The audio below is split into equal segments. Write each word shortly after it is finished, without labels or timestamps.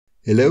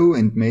Hello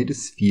and may the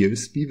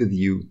spheres be with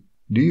you.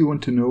 Do you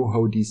want to know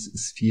how these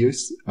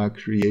spheres are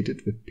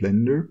created with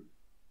Blender?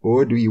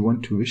 Or do you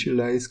want to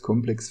visualize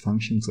complex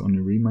functions on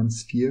a Riemann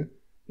sphere?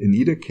 In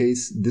either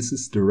case, this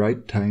is the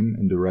right time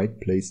and the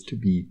right place to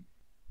be.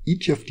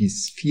 Each of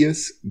these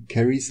spheres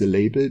carries a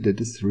label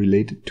that is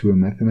related to a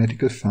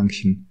mathematical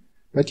function,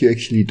 but you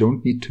actually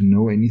don't need to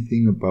know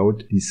anything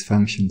about these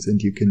functions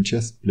and you can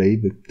just play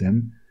with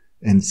them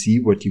and see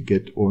what you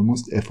get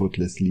almost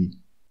effortlessly.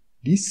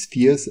 These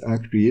spheres are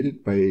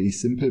created by a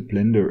simple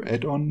Blender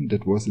add-on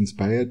that was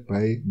inspired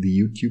by the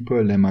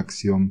YouTuber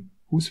Lemaxiom,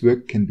 whose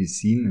work can be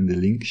seen in the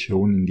link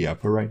shown in the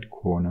upper right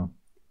corner.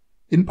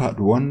 In part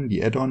 1,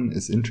 the add-on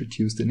is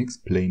introduced and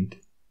explained.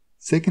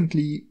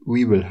 Secondly,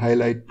 we will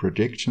highlight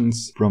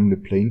projections from the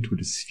plane to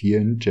the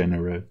sphere in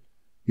general.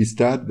 We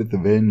start with the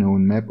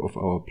well-known map of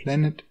our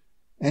planet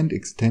and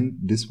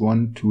extend this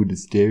one to the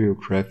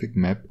stereographic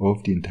map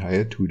of the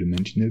entire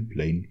two-dimensional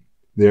plane.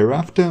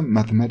 Thereafter,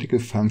 mathematical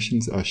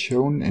functions are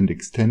shown and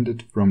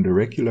extended from the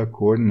regular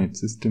coordinate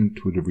system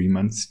to the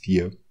Riemann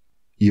sphere.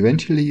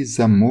 Eventually,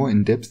 some more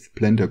in-depth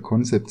Blender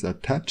concepts are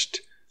touched,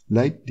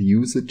 like the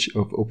usage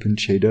of open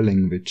shader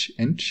language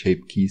and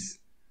shape keys.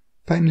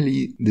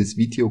 Finally, this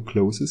video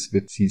closes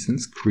with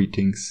season's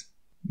greetings.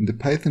 The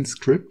Python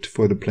script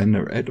for the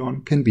Blender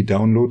add-on can be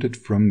downloaded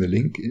from the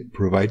link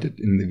provided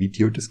in the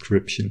video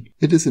description.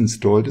 It is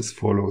installed as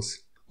follows.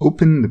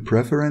 Open the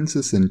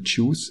preferences and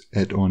choose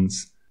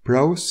add-ons.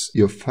 Browse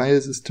your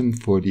file system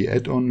for the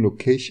add-on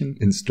location,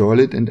 install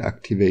it and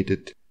activate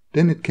it.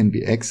 Then it can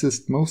be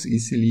accessed most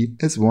easily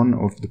as one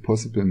of the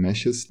possible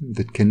meshes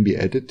that can be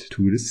added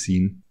to the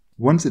scene.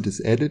 Once it is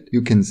added,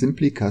 you can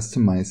simply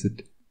customize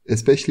it.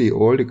 Especially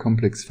all the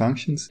complex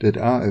functions that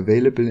are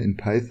available in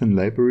Python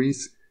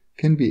libraries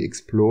can be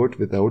explored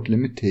without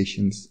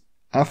limitations.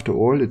 After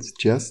all, it's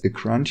just a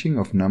crunching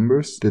of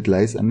numbers that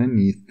lies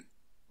underneath.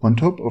 On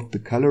top of the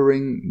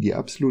coloring, the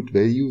absolute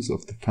values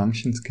of the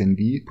functions can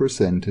be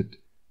presented.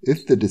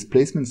 If the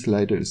displacement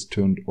slider is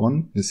turned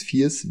on, the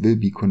spheres will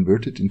be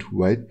converted into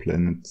white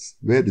planets,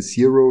 where the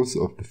zeros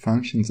of the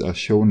functions are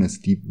shown as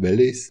deep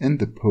valleys and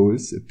the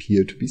poles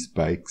appear to be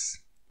spikes.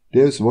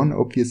 There is one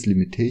obvious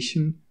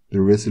limitation.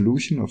 The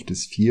resolution of the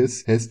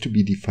spheres has to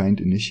be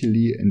defined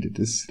initially and it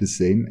is the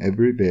same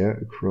everywhere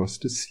across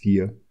the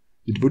sphere.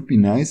 It would be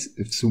nice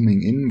if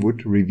zooming in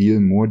would reveal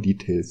more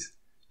details.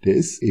 There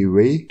is a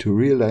way to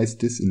realize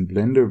this in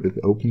Blender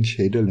with open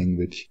shader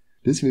language.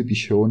 This will be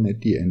shown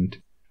at the end.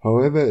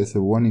 However, as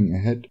a warning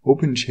ahead,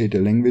 open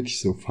shader language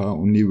so far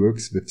only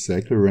works with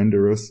cycle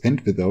renderers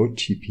and without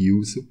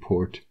GPU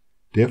support.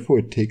 Therefore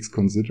it takes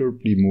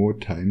considerably more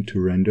time to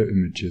render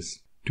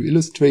images. To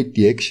illustrate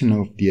the action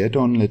of the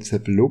add-on, let's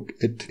have a look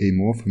at a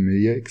more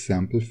familiar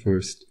example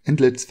first. And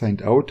let's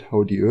find out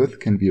how the Earth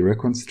can be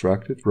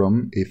reconstructed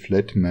from a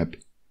flat map.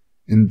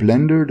 In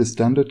Blender, the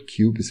standard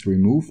cube is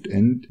removed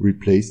and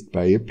replaced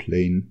by a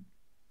plane.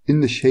 In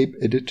the shape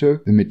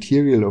editor, the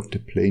material of the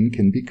plane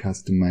can be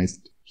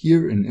customized.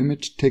 Here an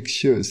image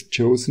texture is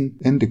chosen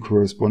and the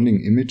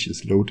corresponding image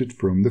is loaded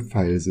from the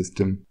file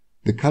system.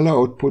 The color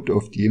output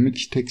of the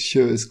image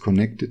texture is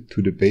connected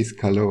to the base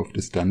color of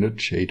the standard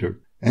shader,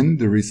 and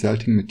the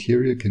resulting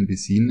material can be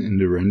seen in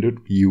the rendered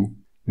view.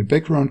 The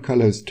background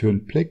color is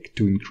turned black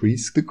to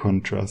increase the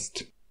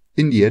contrast.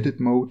 In the edit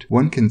mode,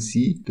 one can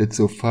see that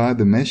so far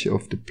the mesh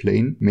of the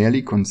plane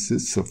merely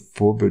consists of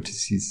 4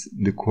 vertices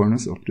in the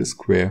corners of the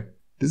square.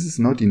 This is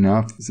not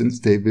enough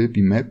since they will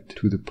be mapped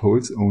to the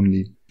poles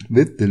only.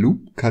 With the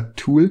loop cut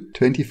tool,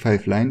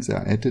 25 lines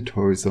are added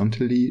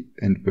horizontally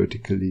and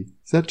vertically,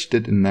 such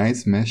that a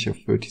nice mesh of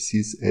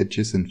vertices,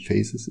 edges and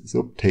faces is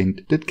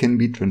obtained that can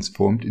be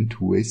transformed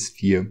into a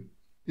sphere.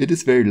 It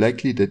is very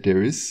likely that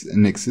there is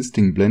an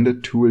existing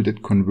Blender tool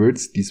that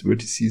converts these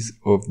vertices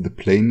of the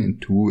plane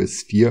into a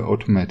sphere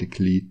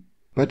automatically,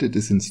 but it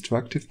is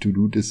instructive to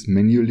do this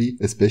manually,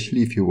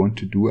 especially if you want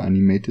to do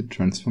animated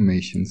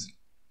transformations.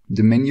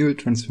 The manual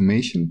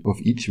transformation of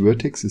each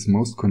vertex is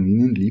most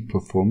conveniently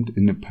performed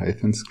in a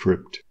Python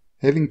script.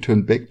 Having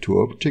turned back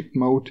to object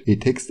mode, a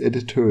text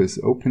editor is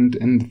opened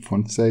and the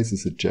font size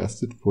is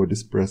adjusted for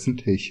this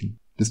presentation.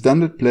 The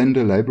standard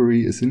Blender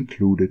library is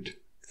included.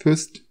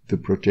 First, the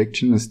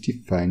projection is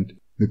defined.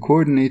 The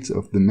coordinates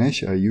of the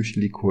mesh are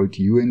usually called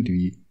u and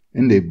v,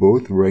 and they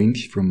both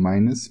range from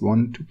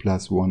 -1 to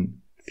 +1.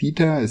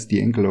 Theta is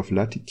the angle of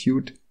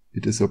latitude.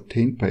 It is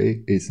obtained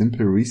by a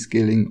simple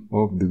rescaling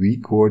of the v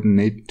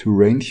coordinate to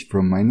range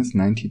from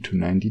 -90 to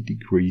 90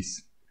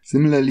 degrees.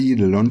 Similarly,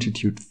 the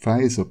longitude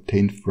phi is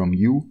obtained from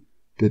u,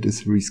 that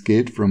is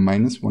rescaled from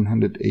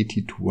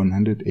 -180 to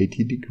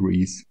 180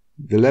 degrees.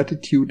 The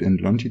latitude and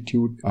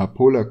longitude are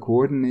polar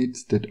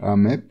coordinates that are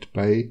mapped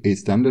by a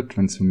standard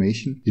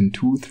transformation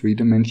into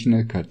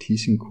 3-dimensional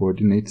Cartesian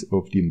coordinates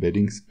of the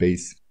embedding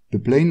space. The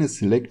plane is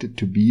selected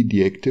to be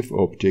the active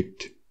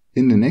object.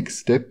 In the next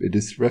step, it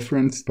is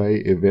referenced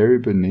by a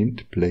variable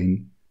named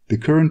plane. The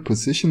current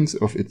positions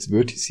of its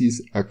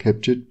vertices are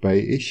captured by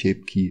a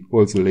shape key,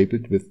 also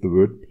labeled with the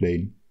word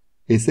plane.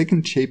 A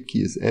second shape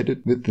key is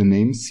added with the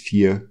name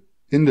sphere.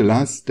 In the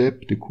last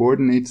step, the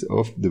coordinates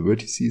of the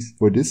vertices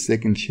for this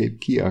second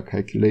shape key are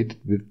calculated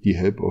with the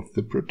help of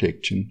the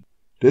projection.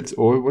 That's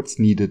all what's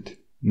needed.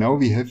 Now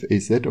we have a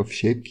set of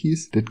shape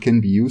keys that can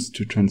be used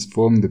to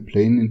transform the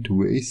plane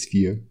into a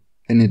sphere.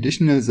 An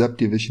additional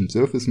subdivision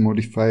surface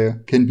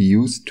modifier can be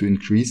used to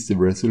increase the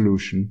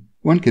resolution.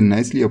 One can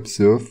nicely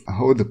observe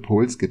how the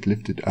poles get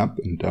lifted up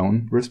and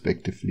down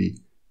respectively,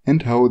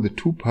 and how the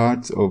two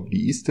parts of the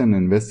eastern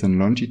and western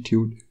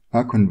longitude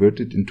are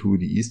converted into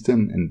the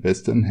eastern and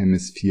western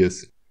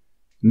hemispheres.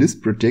 This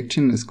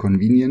projection is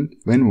convenient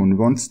when one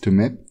wants to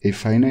map a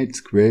finite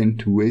square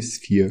into a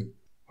sphere.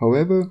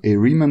 However, a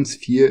Riemann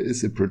sphere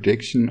is a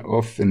projection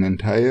of an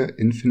entire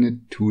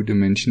infinite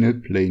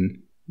two-dimensional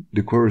plane.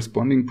 The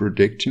corresponding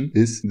projection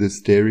is the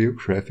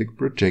stereographic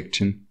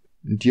projection.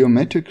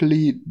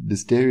 Geometrically, the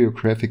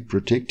stereographic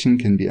projection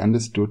can be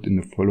understood in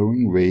the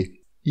following way.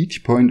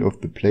 Each point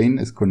of the plane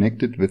is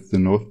connected with the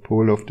north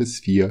pole of the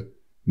sphere.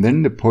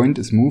 Then the point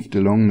is moved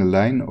along the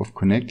line of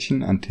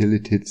connection until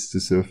it hits the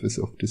surface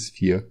of the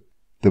sphere.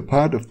 The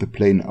part of the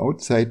plane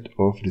outside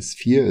of the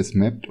sphere is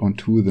mapped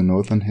onto the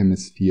northern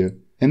hemisphere,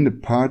 and the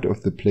part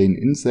of the plane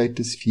inside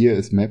the sphere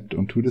is mapped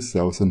onto the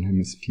southern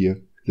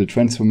hemisphere. The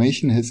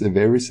transformation has a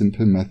very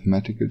simple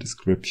mathematical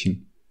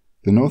description.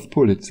 The north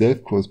pole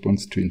itself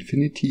corresponds to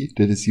infinity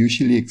that is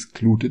usually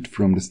excluded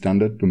from the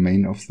standard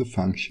domain of the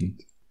function.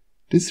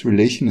 This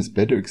relation is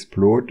better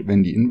explored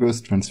when the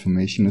inverse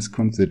transformation is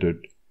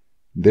considered.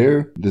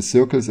 There, the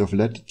circles of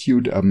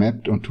latitude are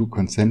mapped onto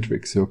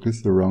concentric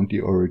circles around the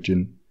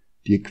origin.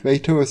 The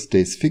equator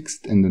stays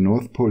fixed and the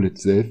north pole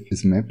itself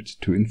is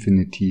mapped to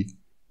infinity.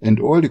 And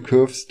all the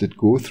curves that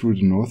go through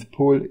the north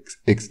pole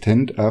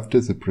extend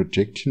after the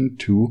projection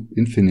to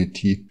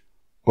infinity.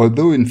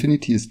 Although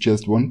infinity is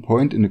just one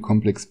point in a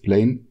complex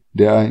plane,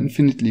 there are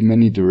infinitely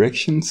many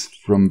directions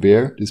from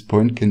where this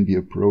point can be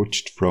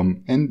approached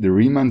from, and the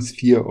Riemann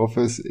sphere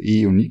offers a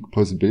unique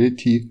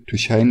possibility to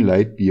shine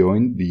light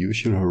beyond the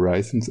usual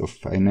horizons of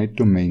finite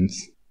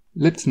domains.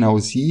 Let's now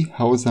see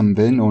how some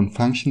well-known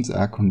functions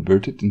are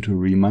converted into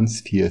Riemann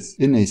spheres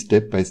in a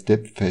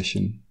step-by-step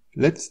fashion.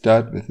 Let's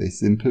start with a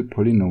simple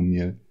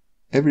polynomial.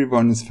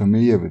 Everyone is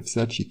familiar with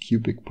such a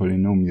cubic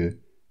polynomial.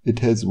 It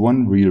has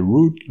one real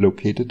root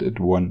located at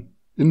 1.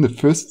 In the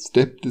first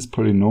step, this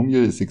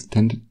polynomial is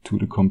extended to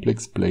the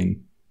complex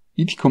plane.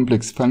 Each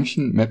complex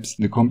function maps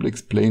the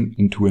complex plane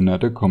into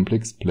another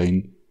complex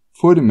plane.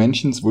 4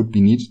 dimensions would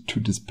be needed to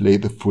display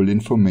the full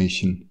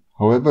information.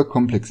 However,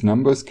 complex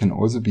numbers can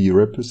also be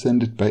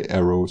represented by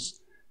arrows,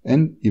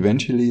 and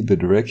eventually the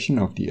direction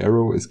of the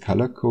arrow is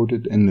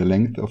color-coded and the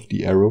length of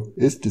the arrow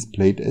is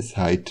displayed as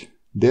height.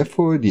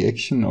 Therefore, the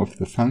action of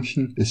the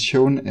function is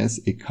shown as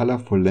a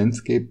colorful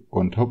landscape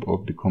on top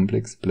of the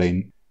complex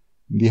plane.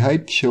 The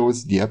height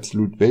shows the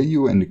absolute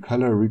value and the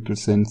color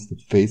represents the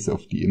phase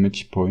of the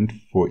image point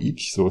for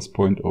each source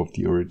point of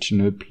the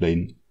original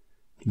plane.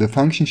 The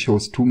function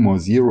shows 2 more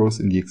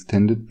zeros in the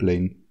extended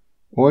plane.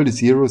 All the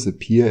zeros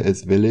appear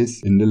as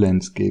valleys in the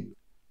landscape.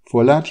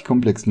 For large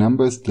complex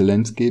numbers, the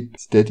landscape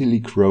steadily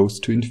grows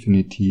to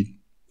infinity.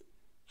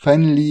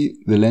 Finally,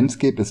 the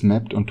landscape is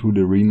mapped onto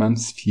the Riemann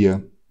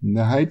sphere.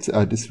 The heights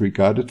are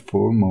disregarded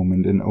for a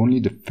moment and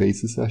only the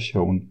faces are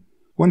shown.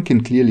 One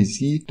can clearly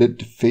see that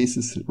the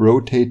faces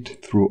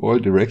rotate through all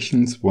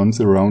directions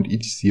once around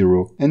each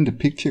zero, and the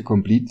picture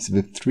completes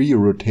with 3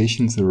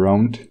 rotations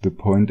around the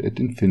point at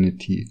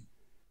infinity.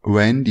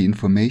 When the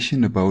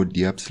information about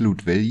the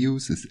absolute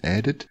values is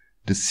added,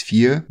 the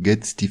sphere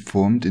gets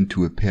deformed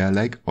into a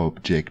pear-like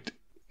object.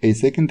 A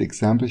second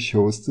example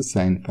shows the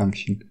sine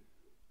function.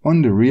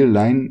 On the real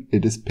line,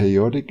 it is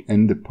periodic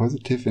and the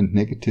positive and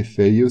negative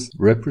values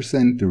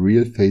represent the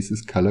real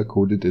faces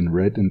color-coded in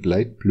red and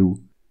light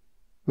blue.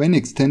 When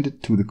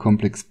extended to the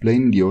complex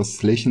plane, the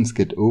oscillations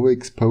get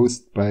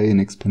overexposed by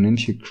an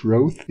exponential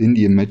growth in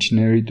the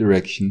imaginary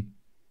direction.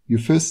 You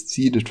first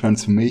see the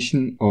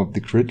transformation of the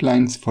grid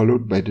lines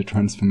followed by the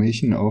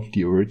transformation of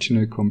the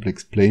original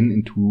complex plane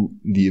into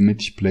the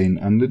image plane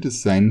under the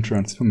sine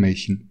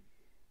transformation.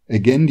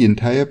 Again, the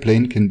entire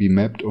plane can be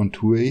mapped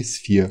onto a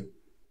sphere.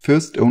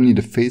 First only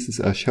the faces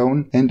are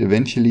shown and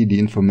eventually the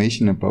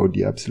information about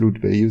the absolute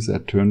values are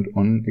turned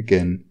on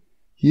again.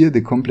 Here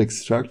the complex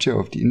structure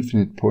of the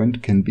infinite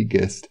point can be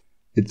guessed.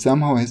 It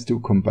somehow has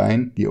to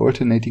combine the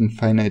alternating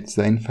finite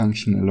sine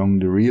function along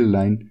the real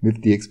line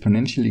with the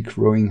exponentially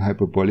growing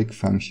hyperbolic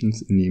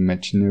functions in the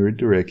imaginary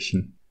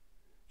direction.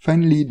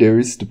 Finally, there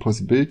is the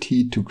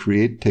possibility to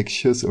create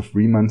textures of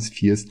Riemann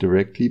spheres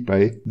directly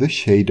by the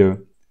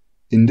shader.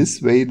 In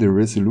this way, the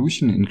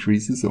resolution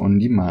increases on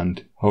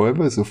demand.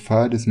 However, so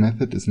far this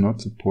method is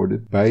not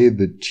supported by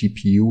the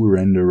GPU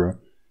renderer.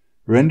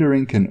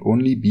 Rendering can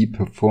only be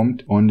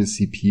performed on the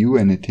CPU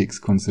and it takes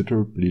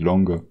considerably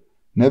longer.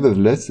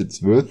 Nevertheless,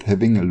 it's worth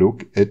having a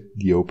look at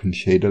the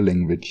OpenShader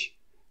language.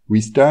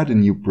 We start a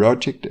new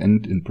project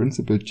and in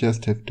principle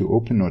just have to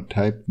open or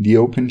type the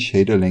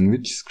OpenShader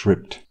language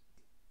script.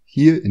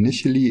 Here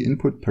initially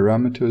input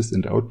parameters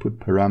and output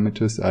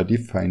parameters are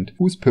defined,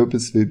 whose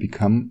purpose will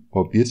become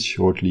obvious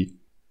shortly.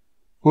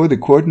 For the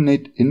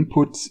coordinate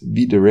inputs,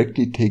 we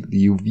directly take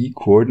the UV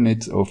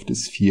coordinates of the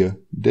sphere,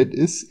 that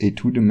is, a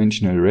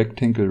two-dimensional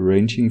rectangle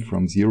ranging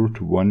from 0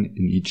 to 1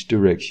 in each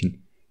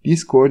direction.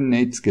 These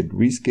coordinates get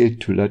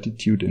rescaled to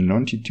latitude and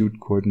longitude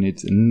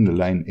coordinates in the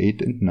line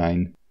 8 and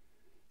 9.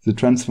 The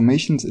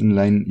transformations in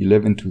line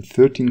 11 to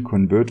 13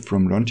 convert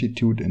from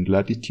longitude and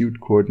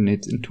latitude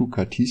coordinates into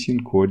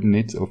Cartesian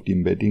coordinates of the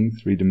embedding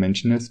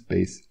three-dimensional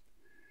space.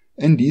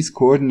 And these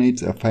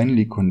coordinates are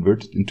finally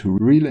converted into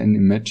real and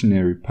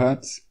imaginary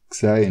parts,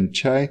 psi and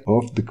chi,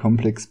 of the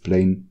complex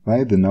plane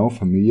by the now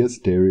familiar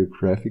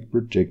stereographic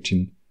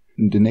projection.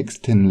 In the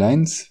next 10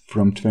 lines,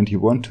 from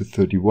 21 to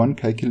 31,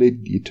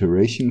 calculate the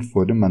iteration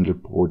for the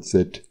Mandelbrot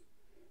set.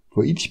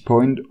 For each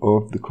point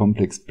of the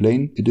complex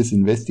plane, it is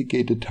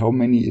investigated how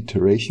many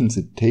iterations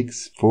it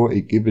takes for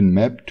a given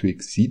map to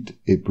exceed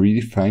a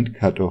predefined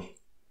cutoff.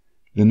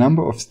 The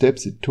number of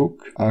steps it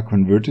took are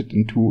converted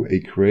into a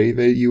gray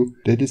value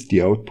that is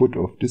the output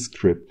of the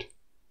script.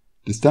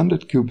 The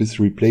standard cube is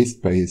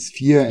replaced by a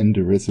sphere and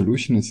the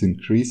resolution is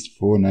increased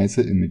for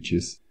nicer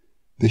images.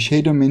 The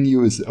shader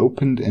menu is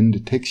opened and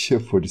the texture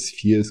for the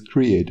sphere is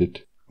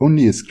created.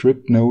 Only a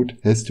script node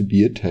has to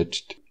be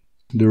attached.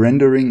 The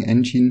rendering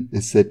engine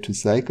is set to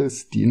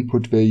cycles. The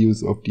input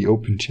values of the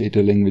Open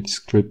Shader language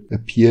script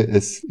appear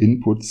as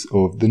inputs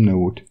of the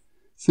node.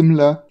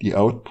 Similar, the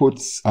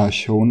outputs are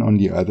shown on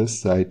the other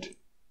side.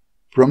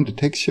 From the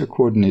texture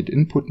coordinate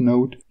input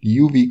node, the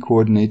UV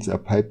coordinates are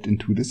piped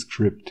into the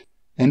script,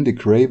 and the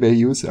gray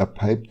values are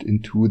piped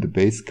into the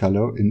base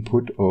color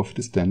input of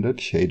the standard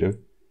shader.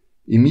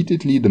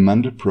 Immediately the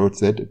Mandelbrot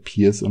set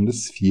appears on the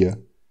sphere.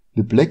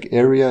 The black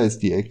area is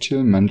the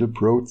actual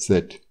Mandelbrot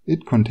set.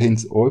 It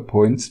contains all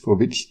points for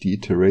which the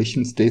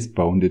iteration stays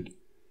bounded.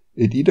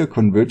 It either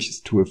converges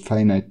to a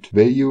finite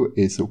value,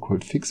 a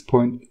so-called fixed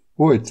point,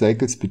 or it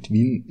cycles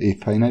between a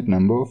finite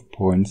number of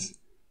points.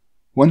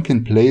 One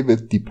can play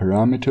with the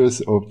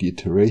parameters of the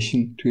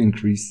iteration to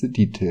increase the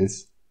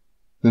details.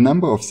 The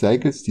number of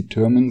cycles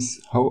determines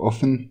how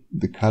often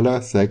the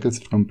color cycles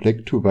from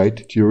black to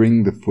white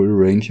during the full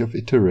range of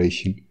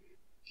iteration.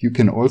 You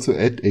can also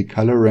add a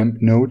color ramp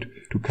node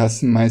to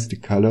customize the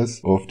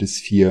colors of the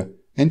sphere,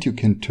 and you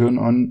can turn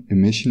on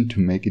emission to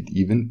make it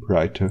even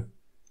brighter.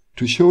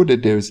 To show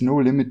that there is no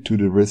limit to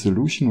the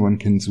resolution, one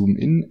can zoom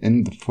in,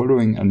 and the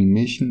following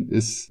animation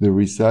is the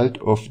result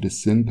of the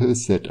simple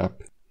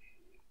setup.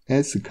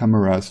 As the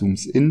camera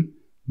zooms in,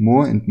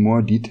 more and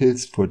more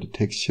details for the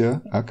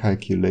texture are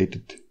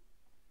calculated.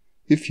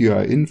 If you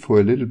are in for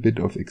a little bit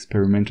of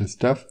experimental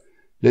stuff,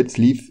 let's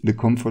leave the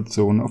comfort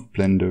zone of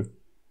Blender.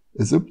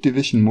 A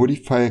subdivision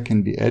modifier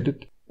can be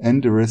added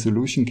and the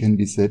resolution can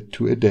be set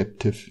to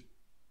adaptive.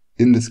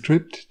 In the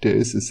script there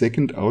is a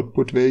second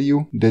output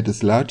value that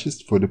is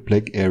largest for the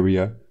black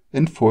area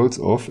and falls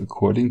off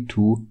according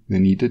to the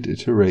needed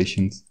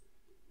iterations.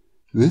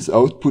 This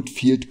output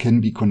field can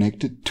be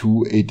connected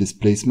to a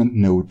displacement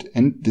node,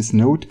 and this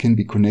node can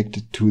be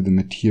connected to the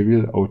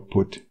material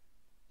output.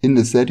 In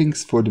the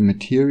settings for the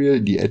material,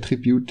 the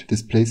attribute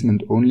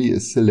displacement only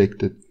is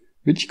selected,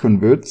 which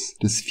converts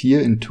the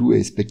sphere into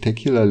a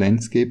spectacular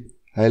landscape,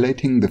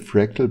 highlighting the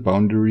fractal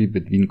boundary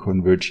between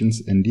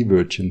convergence and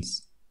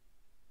divergence.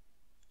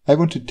 I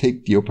want to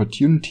take the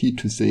opportunity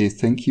to say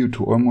thank you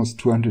to almost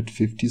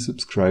 250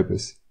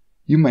 subscribers.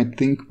 You might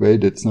think, well,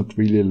 that's not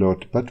really a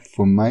lot, but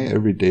from my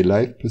everyday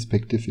life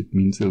perspective it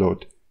means a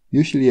lot.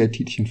 Usually I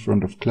teach in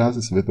front of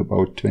classes with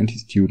about 20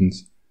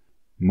 students.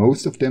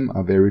 Most of them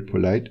are very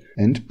polite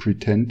and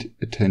pretend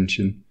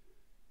attention.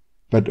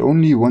 But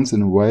only once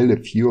in a while a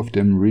few of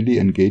them really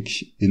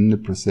engage in the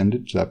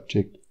presented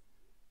subject.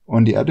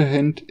 On the other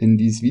hand, in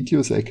these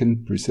videos I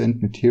can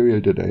present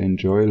material that I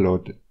enjoy a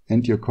lot,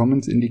 and your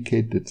comments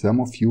indicate that some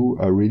of you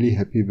are really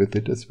happy with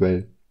it as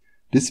well.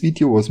 This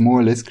video was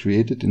more or less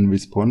created in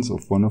response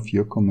of one of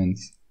your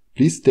comments.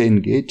 Please stay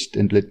engaged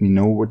and let me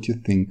know what you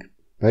think.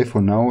 Bye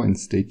for now and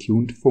stay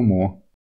tuned for more.